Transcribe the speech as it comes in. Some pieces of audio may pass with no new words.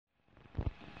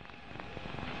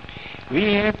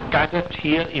We have gathered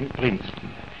here in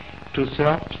Princeton to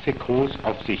serve the cause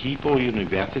of the Hebrew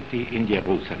University in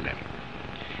Jerusalem.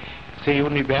 The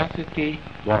university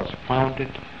was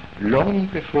founded long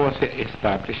before the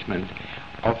establishment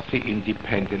of the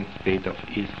independent state of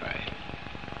Israel.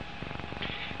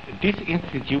 This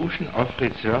institution of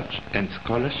research and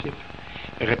scholarship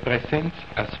represents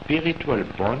a spiritual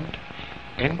bond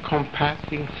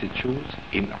encompassing the Jews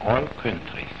in all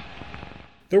countries.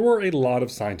 There were a lot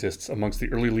of scientists amongst the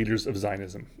early leaders of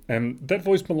Zionism, and that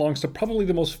voice belongs to probably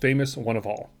the most famous one of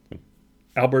all,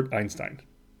 Albert Einstein,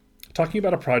 talking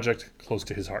about a project close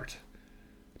to his heart.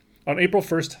 On April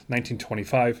 1st,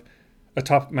 1925,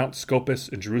 atop Mount Scopus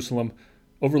in Jerusalem,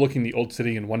 overlooking the Old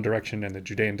City in one direction and the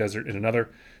Judean desert in another,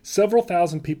 several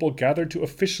thousand people gathered to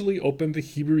officially open the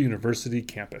Hebrew University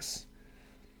campus.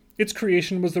 Its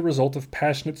creation was the result of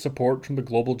passionate support from the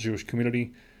global Jewish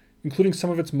community, including some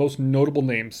of its most notable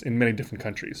names in many different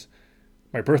countries.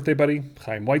 My birthday buddy,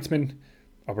 Chaim Weizmann,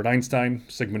 Albert Einstein,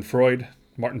 Sigmund Freud,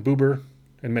 Martin Buber,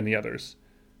 and many others.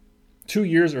 2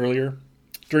 years earlier,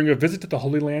 during a visit to the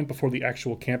Holy Land before the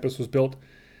actual campus was built,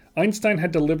 Einstein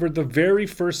had delivered the very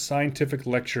first scientific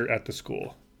lecture at the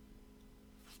school.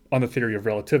 On the theory of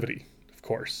relativity, of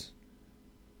course.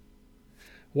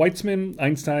 Weizmann,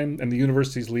 Einstein, and the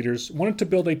university's leaders wanted to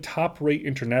build a top-rate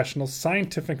international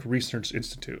scientific research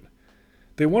institute.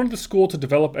 They wanted the school to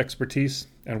develop expertise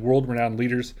and world-renowned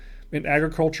leaders in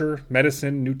agriculture,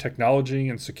 medicine, new technology,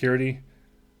 and security.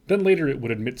 Then later it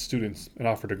would admit students and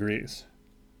offer degrees.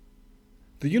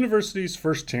 The university's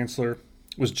first chancellor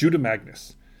was Judah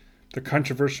Magnes, the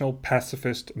controversial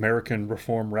pacifist American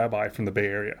reform rabbi from the Bay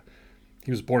Area.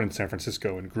 He was born in San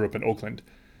Francisco and grew up in Oakland.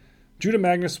 Judah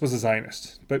Magnes was a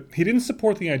Zionist, but he didn't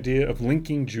support the idea of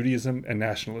linking Judaism and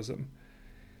nationalism.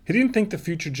 He didn't think the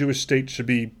future Jewish state should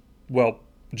be, well,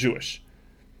 Jewish.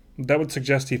 That would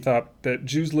suggest he thought that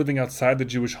Jews living outside the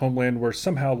Jewish homeland were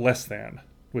somehow less than,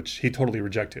 which he totally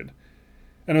rejected.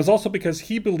 And it was also because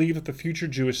he believed that the future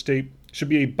Jewish state should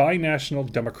be a binational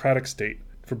democratic state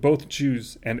for both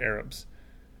Jews and Arabs.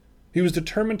 He was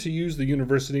determined to use the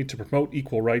university to promote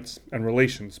equal rights and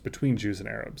relations between Jews and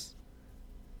Arabs.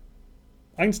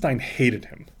 Einstein hated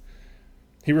him.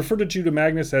 He referred to Judah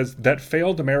Magnes as that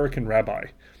failed American rabbi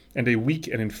and a weak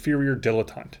and inferior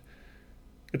dilettante.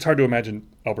 It's hard to imagine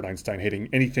Albert Einstein hating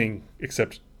anything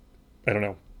except,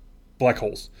 black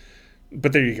holes.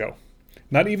 But there you go.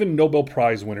 Not even Nobel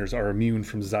Prize winners are immune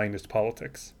from Zionist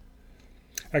politics.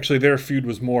 Actually, their feud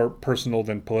was more personal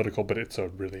than political, but it's a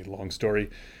really long story.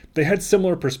 They had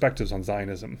similar perspectives on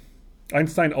Zionism.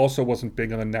 Einstein also wasn't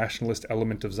big on the nationalist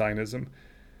element of Zionism.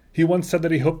 He once said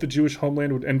that he hoped the Jewish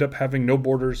homeland would end up having no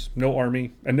borders, no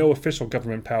army, and no official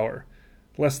government power,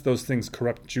 lest those things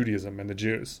corrupt Judaism and the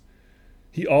Jews.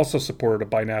 He also supported a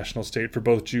binational state for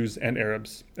both Jews and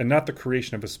Arabs, and not the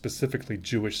creation of a specifically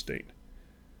Jewish state.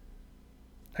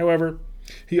 However,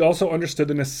 he also understood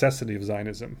the necessity of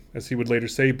Zionism, as he would later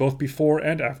say both before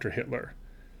and after Hitler.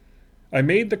 "I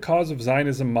made the cause of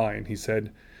Zionism mine," he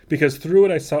said, "because through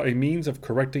it I saw a means of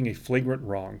correcting a flagrant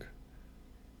wrong."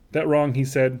 That wrong, he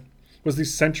said, was the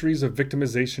centuries of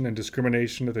victimization and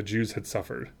discrimination that the Jews had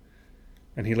suffered.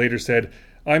 And he later said,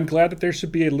 "I'm glad that there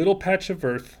should be a little patch of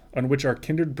earth on which our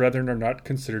kindred brethren are not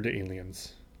considered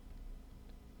aliens."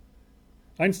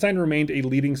 Einstein remained a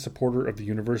leading supporter of the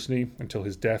university until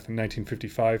his death in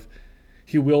 1955.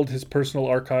 He willed his personal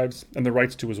archives and the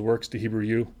rights to his works to Hebrew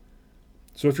U.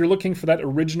 So if you're looking for that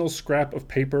original scrap of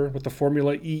paper with the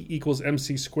formula E equals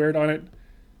MC squared on it,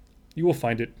 you will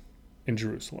find it in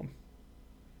Jerusalem.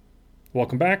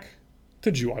 Welcome back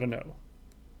to Jew Ought to Know.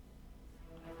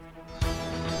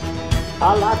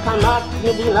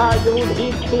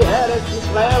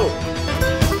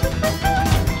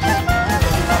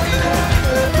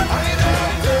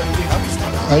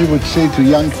 I would say to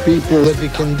young people that we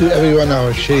can do everyone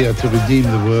our share to redeem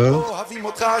the world.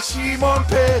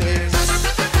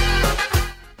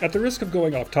 At the risk of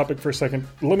going off topic for a second,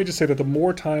 let me just say that the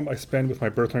more time I spend with my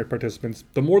birthright participants,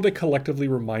 the more they collectively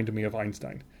remind me of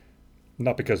Einstein.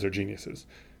 Not because they're geniuses.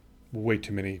 Way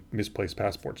too many misplaced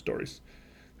passport stories.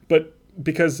 But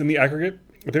because in the aggregate,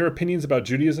 their opinions about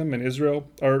Judaism and Israel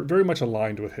are very much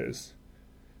aligned with his.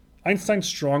 Einstein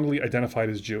strongly identified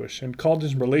as Jewish and called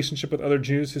his relationship with other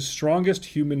Jews his strongest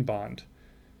human bond.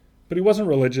 But he wasn't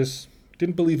religious,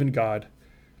 didn't believe in God.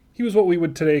 He was what we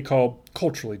would today call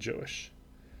culturally Jewish.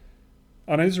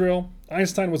 On Israel,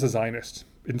 Einstein was a Zionist,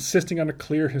 insisting on a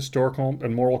clear historical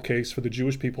and moral case for the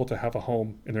Jewish people to have a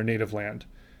home in their native land.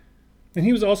 And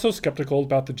he was also skeptical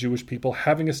about the Jewish people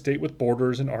having a state with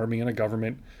borders, an army, and a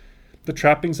government, the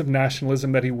trappings of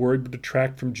nationalism that he worried would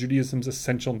detract from Judaism's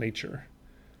essential nature.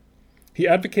 He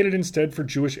advocated instead for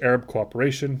Jewish-Arab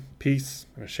cooperation, peace,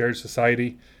 and a shared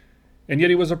society, and yet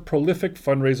he was a prolific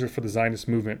fundraiser for the Zionist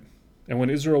movement, and when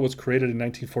Israel was created in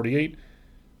 1948,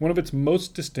 one of its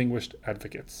most distinguished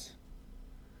advocates.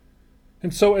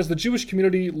 And so as the Jewish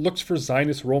community looks for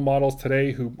Zionist role models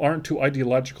today who aren't too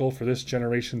ideological for this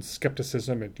generation's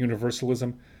skepticism and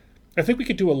universalism, I think we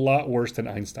could do a lot worse than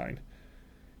Einstein.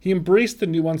 He embraced the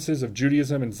nuances of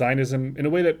Judaism and Zionism in a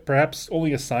way that perhaps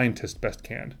only a scientist best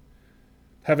can.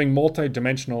 Having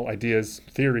multi-dimensional ideas,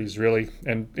 theories really,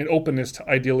 and an openness to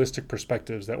idealistic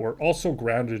perspectives that were also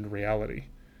grounded in reality.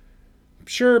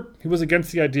 Sure, he was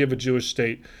against the idea of a Jewish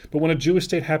state, but when a Jewish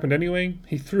state happened anyway,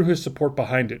 he threw his support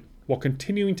behind it, while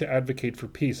continuing to advocate for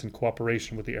peace and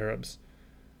cooperation with the Arabs.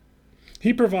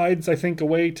 He provides, I think, a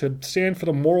way to stand for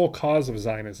the moral cause of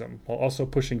Zionism, while also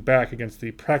pushing back against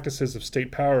the practices of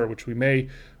state power which we may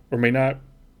or may not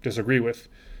disagree with.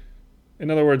 In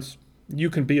other words,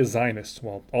 you can be a Zionist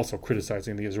while also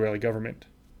criticizing the Israeli government.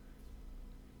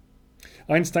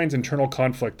 Einstein's internal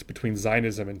conflict between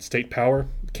Zionism and state power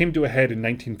came to a head in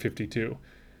 1952,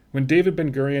 when David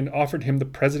Ben-Gurion offered him the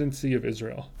presidency of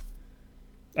Israel.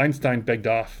 Einstein begged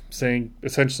off, saying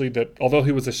essentially that although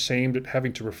he was ashamed at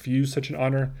having to refuse such an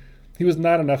honor, he was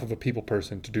not enough of a people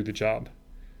person to do the job.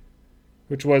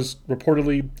 Which was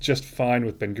reportedly just fine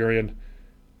with Ben-Gurion.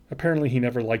 Apparently he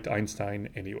never liked Einstein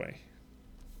anyway.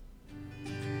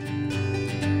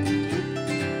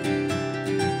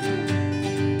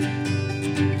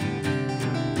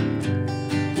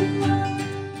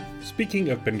 Speaking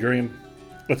of Ben-Gurion,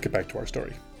 let's get back to our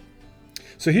story.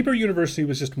 So Hebrew University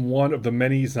was just one of the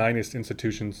many Zionist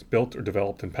institutions built or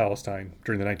developed in Palestine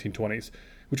during the 1920s,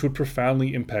 which would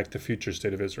profoundly impact the future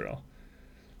state of Israel.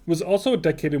 It was also a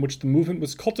decade in which the movement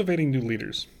was cultivating new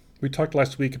leaders. We talked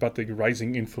last week about the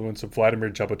rising influence of Vladimir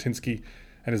Jabotinsky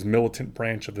and his militant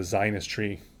branch of the Zionist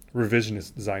tree,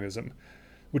 revisionist Zionism,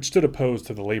 which stood opposed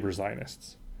to the labor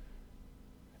Zionists.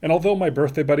 And although my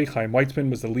birthday buddy Chaim Weizmann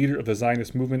was the leader of the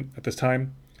Zionist movement at this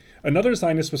time, another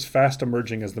Zionist was fast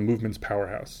emerging as the movement's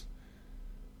powerhouse.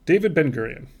 David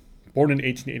Ben-Gurion, born in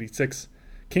 1886,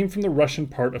 came from the Russian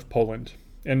part of Poland,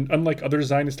 and unlike other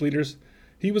Zionist leaders,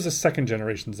 he was a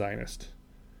second-generation Zionist.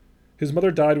 His mother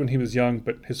died when he was young,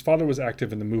 but his father was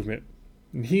active in the movement,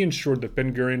 and he ensured that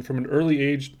Ben-Gurion from an early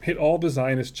age hit all the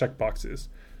Zionist checkboxes: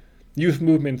 youth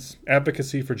movements,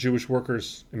 advocacy for Jewish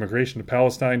workers, immigration to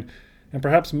Palestine, and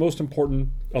perhaps most important,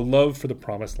 a love for the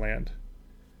Promised Land.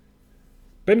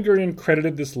 Ben-Gurion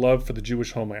credited this love for the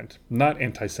Jewish homeland, not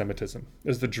anti-Semitism,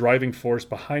 as the driving force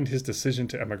behind his decision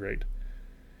to emigrate.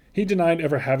 He denied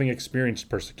ever having experienced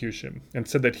persecution, and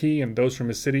said that he and those from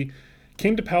his city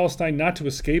came to Palestine not to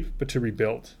escape, but to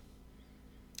rebuild.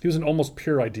 He was an almost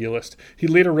pure idealist. He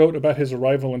later wrote about his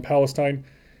arrival in Palestine,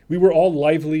 "We were all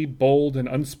lively, bold, and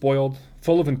unspoiled,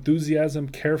 full of enthusiasm,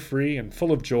 carefree, and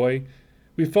full of joy.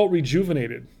 We felt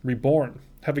rejuvenated, reborn,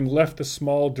 having left the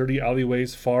small, dirty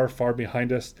alleyways far, far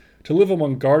behind us to live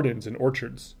among gardens and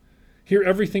orchards. Here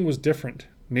everything was different: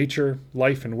 nature,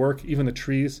 life and work, even the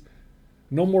trees.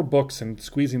 No more books and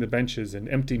squeezing the benches and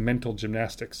empty mental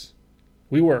gymnastics.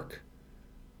 We work.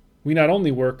 We not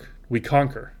only work, we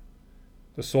conquer.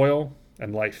 The soil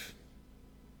and life."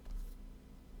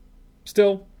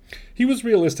 Still, he was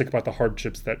realistic about the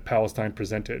hardships that Palestine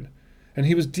presented, and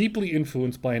he was deeply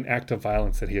influenced by an act of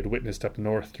violence that he had witnessed up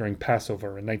north during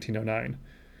Passover in 1909.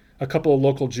 A couple of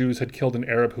local Jews had killed an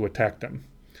Arab who attacked them,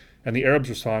 and the Arabs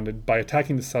responded by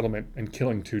attacking the settlement and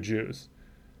killing 2 Jews.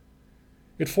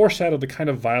 It foreshadowed the kind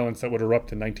of violence that would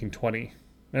erupt in 1920,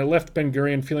 and it left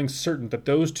Ben-Gurion feeling certain that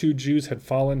those 2 Jews had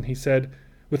fallen, he said,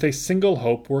 with a single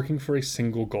hope working for a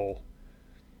single goal.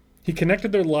 He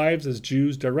connected their lives as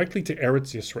Jews directly to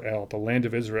Eretz Yisrael, the land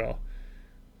of Israel,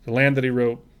 the land that he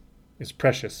wrote is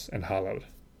precious and hallowed.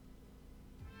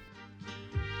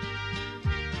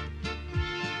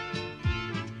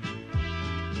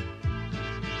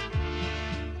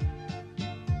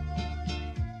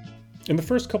 In the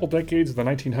first couple decades of the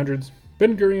 1900s,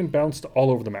 Ben-Gurion bounced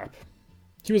all over the map.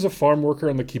 He was a farm worker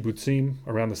on the kibbutzim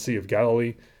around the Sea of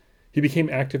Galilee. He became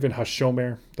active in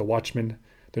Hashomer, the Watchmen,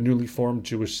 the newly formed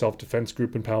Jewish self-defense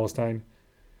group in Palestine.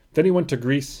 Then he went to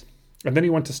Greece, and then he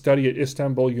went to study at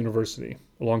Istanbul University,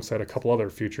 alongside a couple other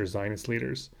future Zionist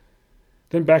leaders.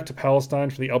 Then back to Palestine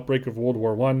for the outbreak of World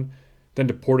War I, then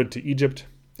deported to Egypt,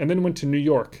 and then went to New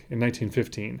York in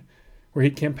 1915, where he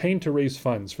campaigned to raise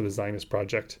funds for the Zionist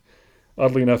project.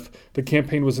 Oddly enough, the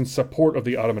campaign was in support of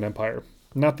the Ottoman Empire,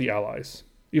 not the Allies,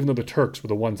 even though the Turks were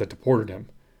the ones that deported him.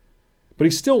 But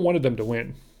he still wanted them to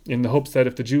win, in the hopes that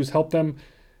if the Jews helped them,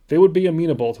 they would be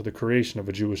amenable to the creation of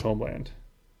a Jewish homeland.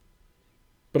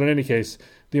 But in any case,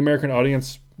 the American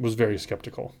audience was very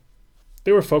skeptical.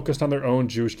 They were focused on their own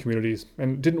Jewish communities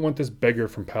and didn't want this beggar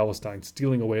from Palestine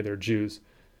stealing away their Jews.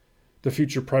 The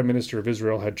future Prime Minister of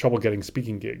Israel had trouble getting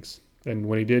speaking gigs, and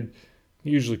when he did, he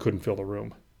usually couldn't fill the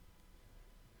room.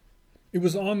 It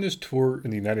was on this tour in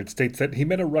the United States that he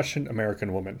met a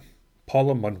Russian-American woman,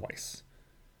 Paula Munweis.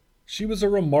 She was a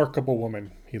remarkable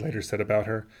woman, he later said about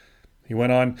her. He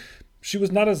went on, she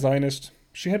was not a Zionist,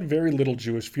 she had very little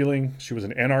Jewish feeling, she was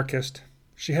an anarchist,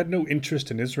 she had no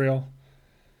interest in Israel.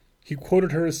 He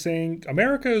quoted her as saying,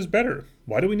 "America is better.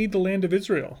 Why do we need the land of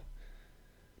Israel?"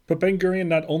 But Ben-Gurion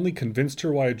not only convinced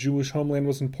her why a Jewish homeland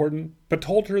was important, but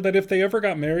told her that if they ever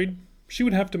got married, she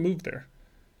would have to move there.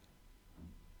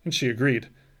 And she agreed.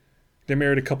 They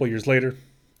married a couple years later,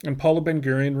 and Paula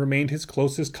Ben-Gurion remained his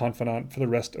closest confidant for the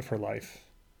rest of her life.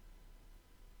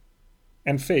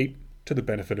 And fate, to the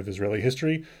benefit of Israeli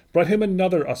history, brought him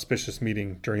another auspicious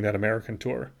meeting during that American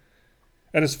tour.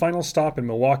 At his final stop in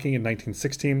Milwaukee in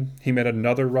 1916, he met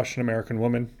another Russian-American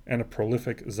woman and a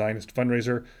prolific Zionist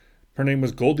fundraiser. Her name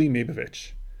was Goldie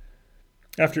Meibovich.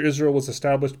 After Israel was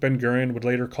established, Ben-Gurion would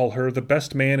later call her the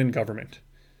best man in government,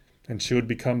 and she would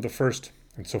become the first,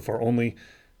 and so far only,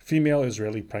 female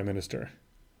Israeli prime minister.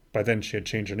 By then she had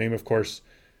changed her name, of course,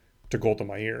 to Golda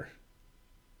Meir.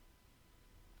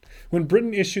 When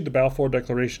Britain issued the Balfour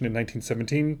Declaration in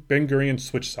 1917, Ben-Gurion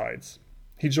switched sides.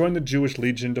 He joined the Jewish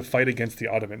Legion to fight against the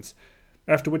Ottomans,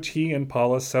 after which he and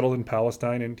Paula settled in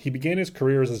Palestine, and he began his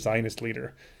career as a Zionist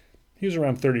leader. He was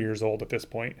around 30 years old at this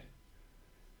point.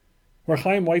 Where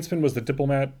Chaim Weizmann was the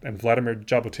diplomat, and Vladimir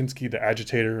Jabotinsky the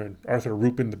agitator, and Arthur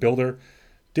Rupin the builder,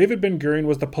 David Ben-Gurion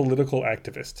was the political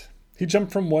activist. He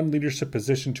jumped from one leadership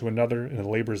position to another in the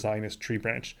labor Zionist tree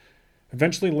branch,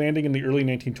 eventually landing in the early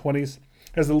 1920s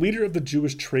as the leader of the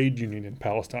Jewish trade union in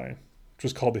Palestine, which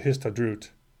was called the Histadrut.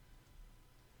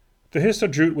 The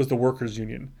Histadrut was the workers'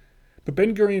 union, but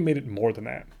Ben-Gurion made it more than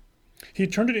that. He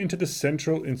turned it into the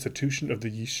central institution of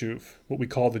the Yishuv, what we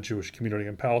call the Jewish community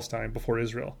in Palestine before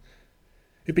Israel.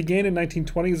 It began in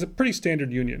 1920 as a pretty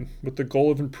standard union, with the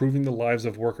goal of improving the lives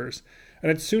of workers, and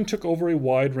it soon took over a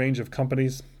wide range of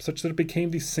companies, such that it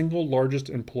became the single largest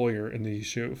employer in the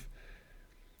Yishuv.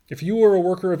 If you were a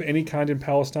worker of any kind in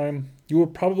Palestine, you were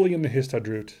probably in the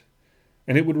Histadrut,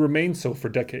 and it would remain so for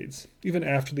decades, even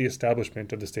after the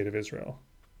establishment of the State of Israel.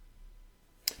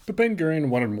 But Ben-Gurion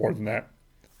wanted more than that.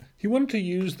 He wanted to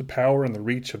use the power and the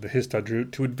reach of the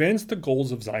Histadrut to advance the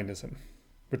goals of Zionism,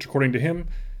 which according to him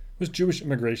was Jewish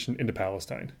immigration into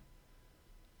Palestine.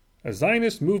 A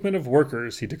Zionist movement of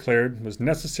workers, he declared, was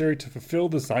necessary to fulfill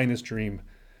the Zionist dream,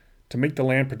 to make the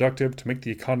land productive, to make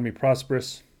the economy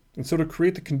prosperous, and so to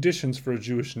create the conditions for a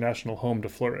Jewish national home to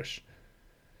flourish.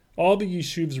 All the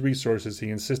Yishuv's resources, he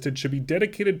insisted, should be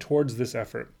dedicated towards this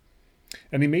effort,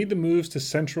 and he made the moves to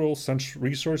central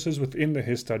resources within the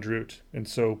Histadrut, and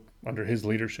so under his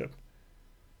leadership.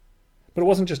 But it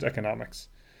wasn't just economics.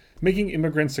 Making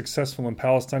immigrants successful in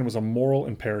Palestine was a moral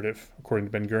imperative, according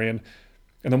to Ben-Gurion,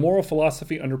 and the moral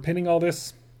philosophy underpinning all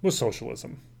this was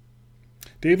socialism.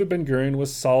 David Ben-Gurion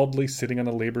was solidly sitting on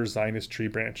the labor Zionist tree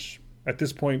branch. At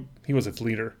this point, he was its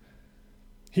leader.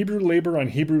 Hebrew labor on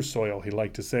Hebrew soil, he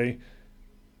liked to say.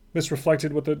 This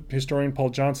reflected what the historian Paul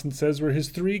Johnson says were his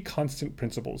three constant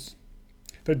principles: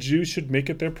 that Jews should make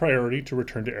it their priority to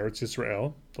return to Eretz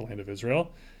Yisrael, the land of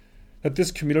Israel, that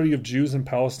this community of Jews in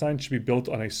Palestine should be built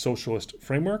on a socialist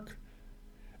framework,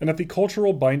 and that the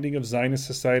cultural binding of Zionist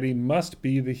society must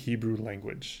be the Hebrew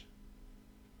language.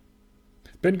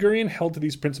 Ben-Gurion held to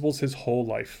these principles his whole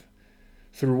life.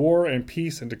 Through war and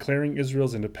peace and declaring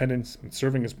Israel's independence and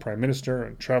serving as prime minister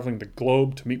and traveling the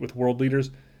globe to meet with world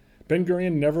leaders,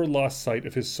 Ben-Gurion never lost sight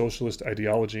of his socialist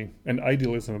ideology and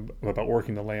idealism about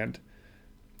working the land.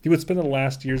 He would spend the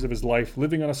last years of his life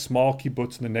living on a small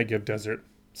kibbutz in the Negev desert,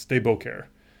 Sde Boker.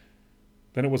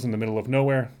 Then it was in the middle of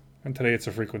nowhere, and today it's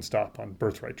a frequent stop on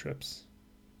birthright trips.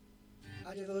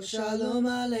 Adavo shalom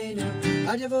aleinu,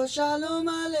 adavo shalom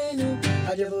aleinu,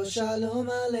 adavo shalom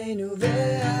aleinu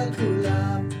ve'al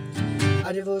kulam.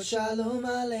 Adavo shalom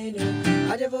aleinu,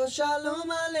 adavo shalom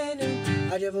aleinu,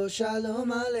 adavo shalom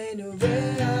aleinu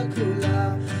ve'al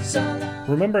kulam.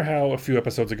 Salam. Remember how a few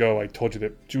episodes ago I told you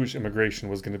that Jewish immigration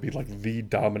was going to be like the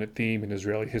dominant theme in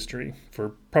Israeli history for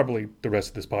probably the rest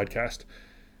of this podcast?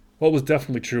 Well, it was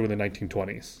definitely true in the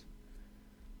 1920s.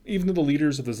 Even though the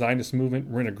leaders of the Zionist movement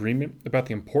were in agreement about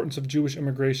the importance of Jewish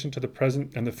immigration to the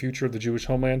present and the future of the Jewish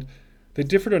homeland, they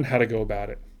differed on how to go about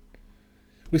it.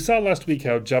 We saw last week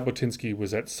how Jabotinsky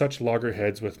was at such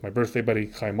loggerheads with my birthday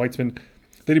buddy Chaim Weizmann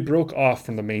that he broke off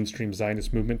from the mainstream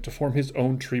Zionist movement to form his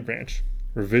own tree branch,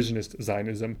 Revisionist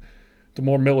Zionism, the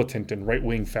more militant and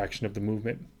right-wing faction of the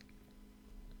movement.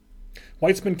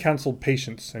 Weizmann counseled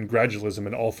patience and gradualism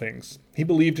in all things. He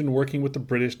believed in working with the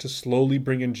British to slowly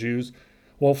bring in Jews,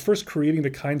 while first creating the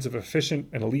kinds of efficient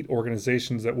and elite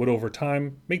organizations that would over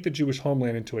time make the Jewish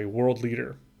homeland into a world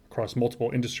leader across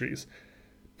multiple industries,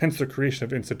 hence the creation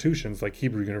of institutions like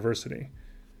Hebrew University.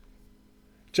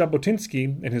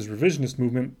 Jabotinsky and his revisionist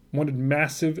movement wanted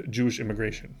massive Jewish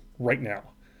immigration, right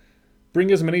now.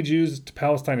 Bring as many Jews to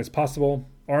Palestine as possible,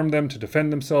 arm them to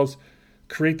defend themselves,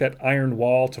 create that iron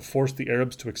wall to force the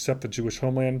Arabs to accept the Jewish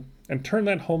homeland, and turn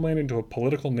that homeland into a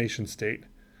political nation-state.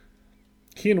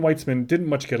 He and Weizmann didn't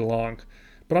much get along,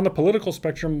 but on the political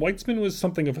spectrum, Weizmann was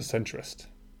something of a centrist.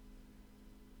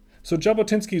 So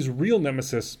Jabotinsky's real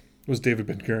nemesis was David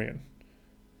Ben-Gurion.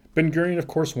 Ben-Gurion, of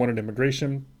course, wanted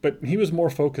immigration, but he was more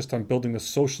focused on building the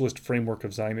socialist framework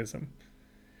of Zionism.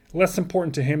 Less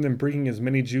important to him than bringing as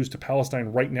many Jews to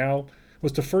Palestine right now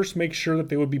was to first make sure that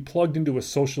they would be plugged into a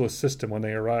socialist system when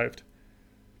they arrived.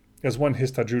 As one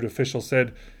Histadrut official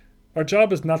said, "Our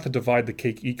job is not to divide the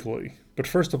cake equally, but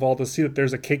first of all to see that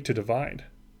there's a cake to divide."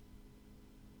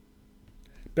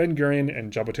 Ben-Gurion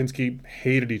and Jabotinsky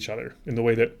hated each other in the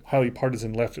way that highly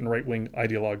partisan left and right-wing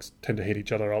ideologues tend to hate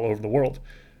each other all over the world.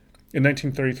 In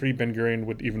 1933, Ben-Gurion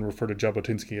would even refer to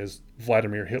Jabotinsky as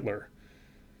Vladimir Hitler.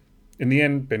 In the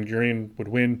end, Ben-Gurion would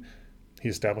win. He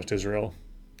established Israel.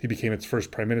 He became its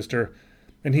first prime minister,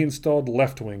 and he installed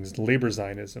left-wing's labor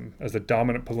Zionism as the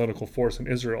dominant political force in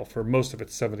Israel for most of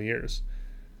its 70 years.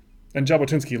 And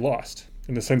Jabotinsky lost,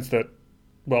 in the sense that,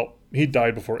 well, he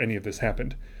died before any of this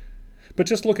happened. But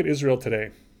just look at Israel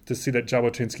today to see that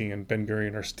Jabotinsky and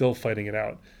Ben-Gurion are still fighting it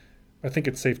out. I think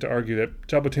it's safe to argue that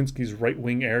Jabotinsky's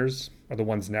right-wing heirs are the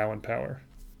ones now in power.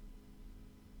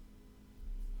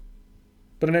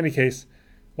 But in any case,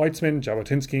 Weizmann,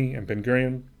 Jabotinsky, and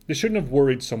Ben-Gurion, they shouldn't have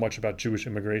worried so much about Jewish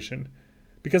immigration,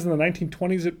 because in the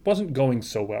 1920s it wasn't going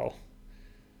so well.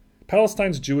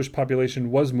 Palestine's Jewish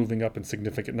population was moving up in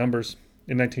significant numbers.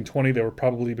 In 1920, there were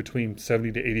probably between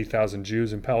 70 to 80,000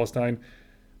 Jews in Palestine.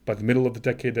 By the middle of the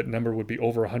decade, that number would be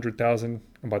over 100,000,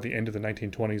 and by the end of the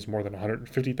 1920s, more than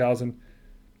 150,000.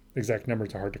 Exact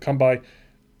numbers are hard to come by.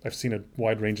 I've seen a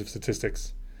wide range of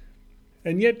statistics.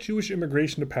 And yet, Jewish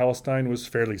immigration to Palestine was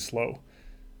fairly slow.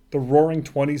 The roaring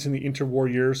 20s and the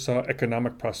interwar years saw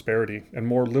economic prosperity and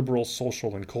more liberal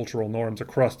social and cultural norms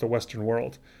across the Western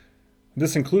world.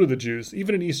 This included the Jews,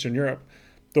 even in Eastern Europe,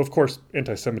 though of course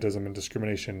anti-Semitism and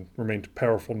discrimination remained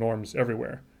powerful norms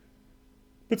everywhere.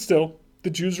 But still, the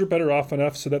Jews were better off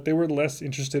enough so that they were less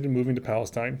interested in moving to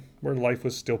Palestine, where life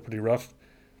was still pretty rough.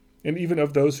 And even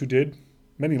of those who did,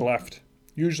 many left,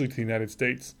 usually to the United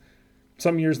States.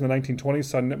 Some years in the 1920s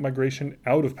saw net migration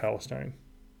out of Palestine,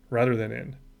 rather than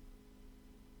in.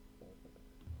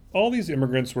 All these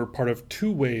immigrants were part of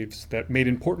two waves that made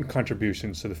important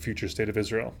contributions to the future state of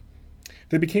Israel.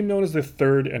 They became known as the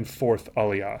Third and Fourth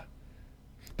Aliyah.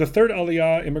 The Third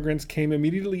Aliyah immigrants came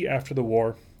immediately after the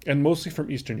war, and mostly from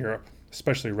Eastern Europe,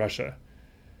 especially Russia.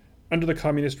 Under the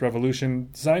Communist Revolution,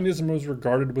 Zionism was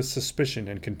regarded with suspicion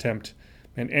and contempt,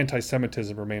 and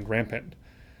anti-Semitism remained rampant.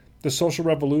 The social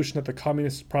revolution that the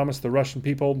communists promised the Russian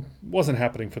people wasn't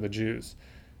happening for the Jews,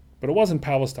 but it was in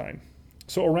Palestine.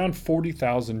 So around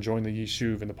 40,000 joined the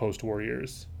Yishuv in the post-war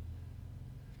years.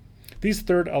 These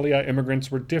Third Aliyah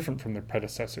immigrants were different from their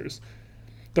predecessors.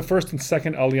 The First and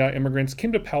Second Aliyah immigrants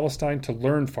came to Palestine to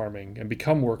learn farming and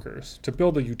become workers, to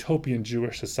build a utopian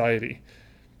Jewish society.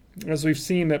 As we've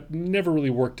seen, that never really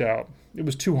worked out. It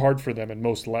was too hard for them, and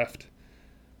most left.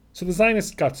 So the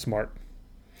Zionists got smart.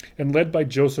 And led by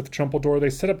Joseph Trumpeldor, they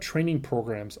set up training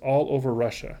programs all over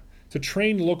Russia to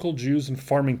train local Jews in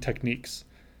farming techniques,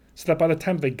 so that by the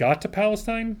time they got to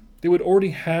Palestine, they would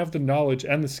already have the knowledge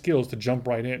and the skills to jump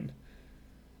right in.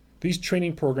 These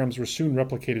training programs were soon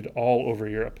replicated all over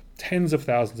Europe. Tens of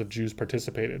thousands of Jews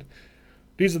participated.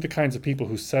 These are the kinds of people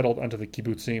who settled onto the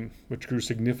kibbutzim, which grew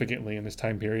significantly in this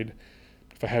time period.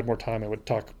 If I had more time, I would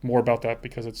talk more about that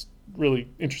because it's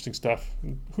really interesting stuff.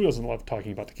 Who doesn't love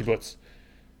talking about the kibbutz?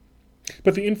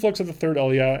 But the influx of the Third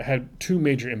Aliyah had two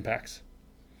major impacts.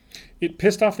 It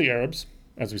pissed off the Arabs,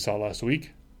 as we saw last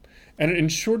week, and it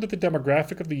ensured that the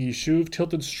demographic of the Yishuv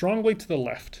tilted strongly to the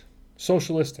left,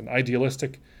 socialist and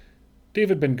idealistic,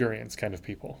 David Ben-Gurion's kind of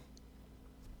people.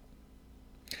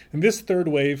 And this third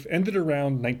wave ended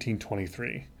around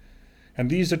 1923, and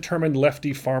these determined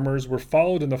lefty farmers were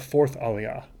followed in the Fourth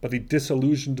Aliyah by the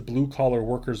disillusioned blue-collar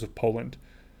workers of Poland,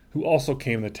 who also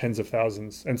came in the tens of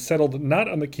thousands and settled not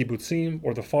on the kibbutzim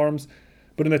or the farms,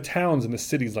 but in the towns and the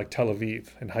cities like Tel Aviv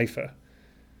and Haifa.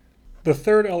 The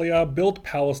Third Aliyah built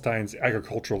Palestine's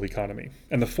agricultural economy,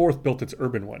 and the Fourth built its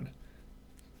urban one.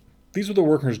 These were the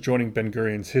workers joining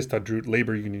Ben-Gurion's Histadrut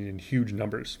labor union in huge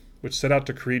numbers, which set out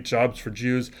to create jobs for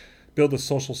Jews, build a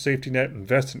social safety net,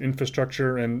 invest in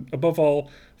infrastructure, and, above all,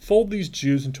 fold these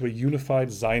Jews into a unified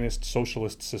Zionist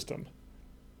socialist system.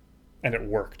 And it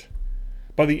worked.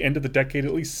 By the end of the decade,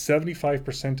 at least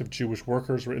 75% of Jewish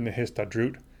workers were in the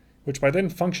Histadrut, which by then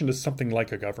functioned as something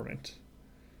like a government.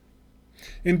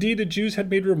 Indeed, the Jews had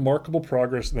made remarkable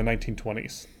progress in the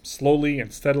 1920s, slowly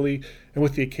and steadily, and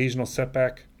with the occasional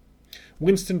setback.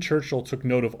 Winston Churchill took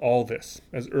note of all this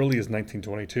as early as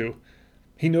 1922.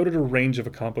 He noted a range of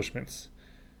accomplishments.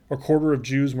 A quarter of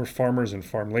Jews were farmers and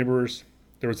farm laborers.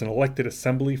 There was an elected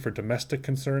assembly for domestic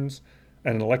concerns,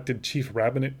 and an elected chief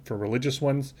rabbinate for religious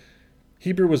ones.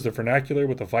 Hebrew was the vernacular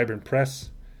with a vibrant press.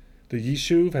 The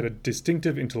Yishuv had a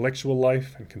distinctive intellectual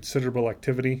life and considerable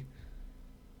activity.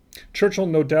 Churchill,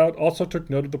 no doubt, also took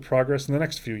note of the progress in the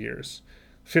next few years.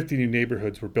 50 new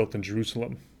neighborhoods were built in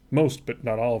Jerusalem, most but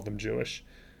not all of them Jewish.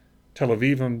 Tel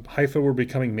Aviv and Haifa were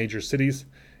becoming major cities.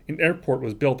 An airport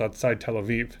was built outside Tel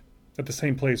Aviv, at the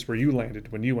same place where you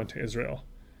landed when you went to Israel.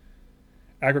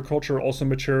 Agriculture also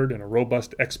matured, and a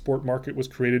robust export market was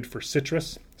created for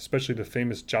citrus, especially the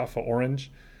famous Jaffa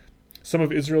orange. Some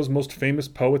of Israel's most famous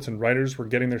poets and writers were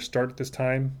getting their start at this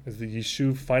time, as the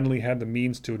Yishuv finally had the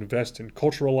means to invest in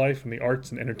cultural life and the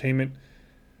arts and entertainment.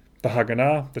 The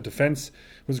Haganah, the defense,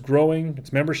 was growing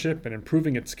its membership and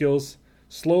improving its skills,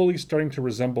 slowly starting to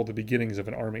resemble the beginnings of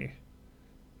an army.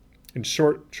 In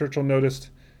short, Churchill noticed,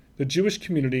 the Jewish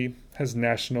community has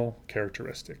national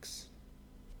characteristics.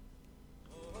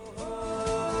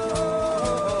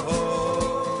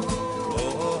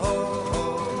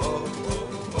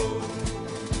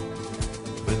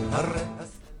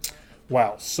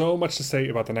 Wow, so much to say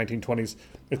about the 1920s.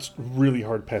 It's really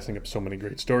hard passing up so many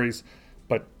great stories,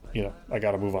 but, I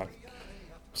gotta move on.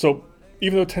 So,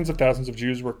 even though tens of thousands of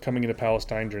Jews were coming into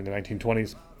Palestine during the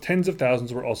 1920s, tens of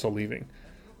thousands were also leaving.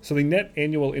 So the net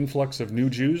annual influx of new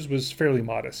Jews was fairly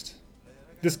modest.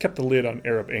 This kept the lid on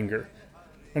Arab anger,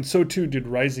 and so too did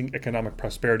rising economic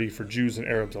prosperity for Jews and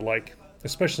Arabs alike,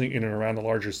 especially in and around the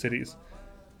larger cities.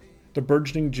 The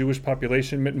burgeoning Jewish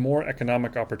population meant more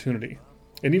economic opportunity.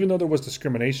 And even though there was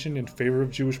discrimination in favor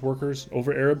of Jewish workers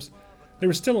over Arabs, there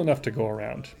was still enough to go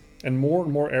around, and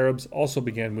more Arabs also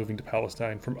began moving to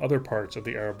Palestine from other parts of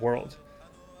the Arab world.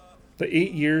 The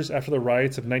 8 years after the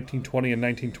riots of 1920 and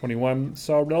 1921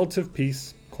 saw relative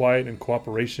peace, quiet, and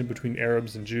cooperation between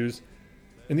Arabs and Jews,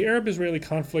 and the Arab-Israeli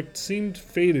conflict seemed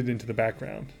faded into the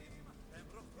background.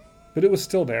 But it was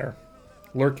still there,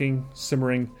 lurking,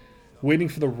 simmering, waiting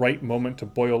for the right moment to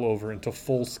boil over into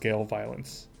full-scale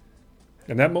violence.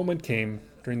 And that moment came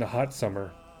during the hot summer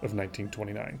of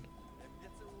 1929.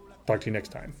 Talk to you next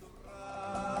time.